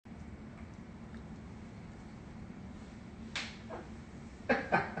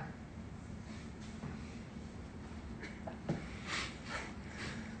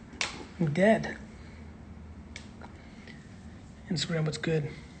I'm dead. Instagram, what's good?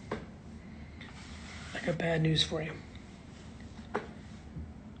 I got bad news for you.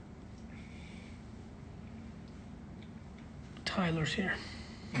 Tyler's here.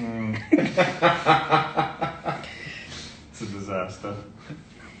 It's a disaster.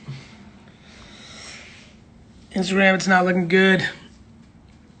 Instagram, it's not looking good.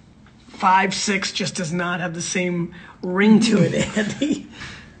 5'6" just does not have the same ring to it, Andy.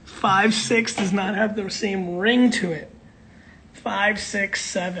 5'6" does not have the same ring to it. 5, 6,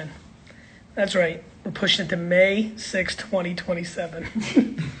 7. That's right. We're pushing it to May 6,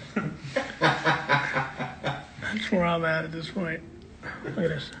 2027. That's where I'm at this point. Look at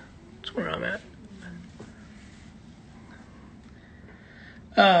this. That's where I'm at.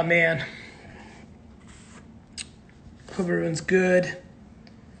 Oh, man. Hope everyone's good.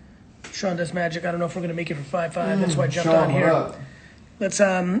 Sean does magic. I don't know if we're going to make it for 5-5. That's why I jumped Sean, on here. what up? Let's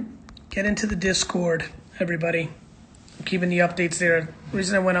get into the Discord, everybody. I'm keeping the updates there. The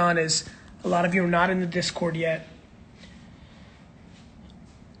reason I went on is a lot of you are not in the Discord yet.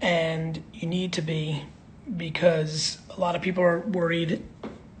 And you need to be, because a lot of people are worried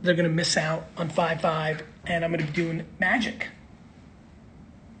they're going to miss out on 5-5, and I'm going to be doing magic.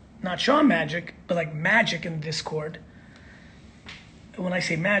 Not Sean magic, but like magic in the Discord. And when I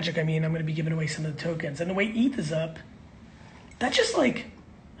say magic, I mean I'm going to be giving away some of the tokens. And the way ETH is up, that's just like,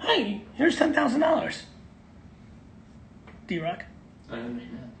 hey, here's $10,000. D-Rock. I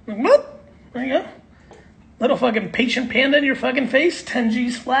understand. Like, whoop, there you go. Little fucking patient panda in your fucking face, 10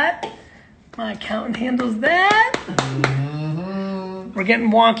 G's flat. My accountant handles that. Mm-hmm. We're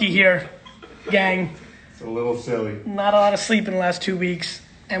getting wonky here, gang. It's a little silly. Not a lot of sleep in the last 2 weeks,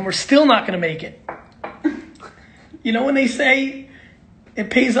 and we're still not going to make it. You know when they say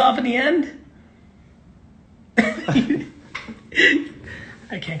it pays off in the end?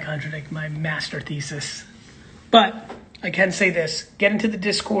 I can't contradict my master thesis. But I can say this. Get into the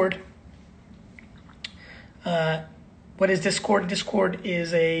Discord. What is Discord? Discord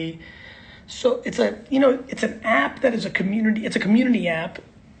is it's an app that is a community. It's a community app.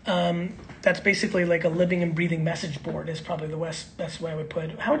 That's basically like a living and breathing message board is probably the best way I would put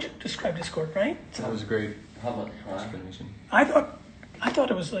it. How would you describe Discord, right? That was a great explanation. I thought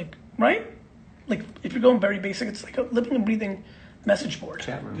it was like, right? Like if you're going very basic, it's like a living and breathing message board.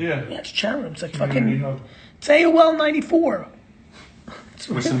 Chat room. Yeah. Yeah, it's chat room. It's like Community fucking, hub. it's AOL 94.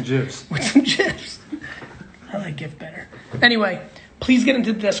 With some GIFs. With some GIFs. I like GIF better. Anyway, please get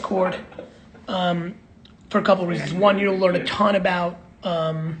into the Discord for a couple of reasons. One, you'll learn a ton about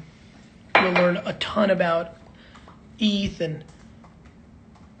ETH and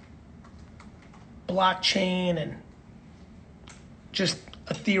blockchain and just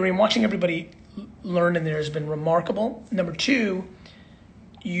Ethereum. Watching everybody learn in there has been remarkable. Number two,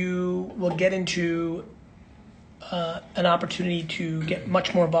 you will get into an opportunity to get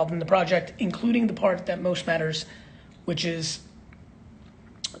much more involved in the project, including the part that most matters, which is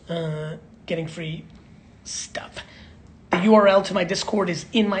getting free stuff. The URL to my Discord is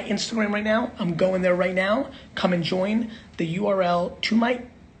in my Instagram right now. I'm going there right now. Come and join. The URL to my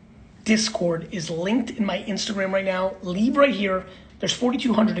Discord is linked in my Instagram right now. Leave right here. There's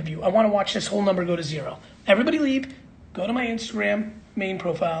 4,200 of you. I want to watch this whole number go to 0. Everybody leave. Go to my Instagram main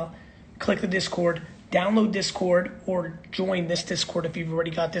profile. Click the Discord. Download Discord or join this Discord if you've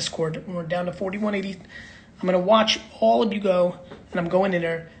already got Discord. We're down to 4180. I'm going to watch all of you go, and I'm going in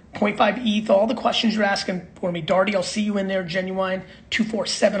there. 0.5 ETH, all the questions you're asking for me. Darty, I'll see you in there. Genuine,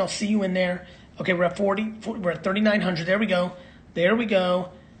 247, I'll see you in there. Okay, we're at 40 we're at 3,900. There we go. There we go.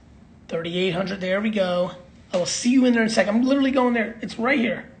 3,800. There we go. I will see you in there in a second. I'm literally going there. It's right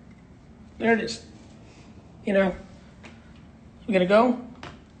here. There it is. You know, we're going to go.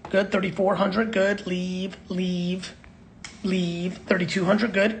 Good. 3,400. Good. Leave.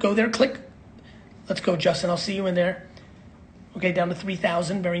 3,200. Good. Go there. Click. Let's go, Justin. I'll see you in there. Okay, down to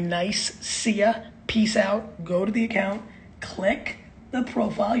 3,000. Very nice. See ya. Peace out. Go to the account. Click the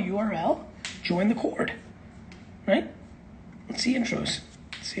profile URL. Join the Cord. Right? Let's see intros.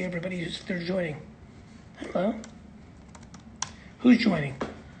 Let's see everybody who's they're joining. Hello. Who's joining?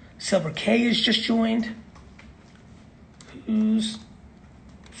 Silver K is just joined. Who's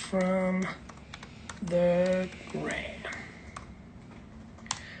from the gram?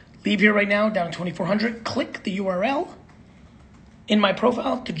 Leave here right now, down to 2,400. Click the URL in my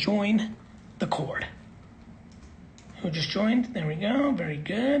profile to join the Cord. Who just joined? There we go. Very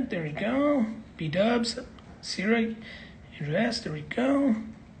good. There we go. B-dubs. Siri. Andrew S. There we go.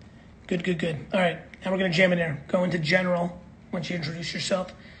 Good. All right. Now we're going to jam in there. Go into general. Once you introduce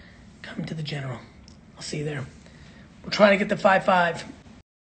yourself, come to the general. I'll see you there. We're trying to get the 5-5.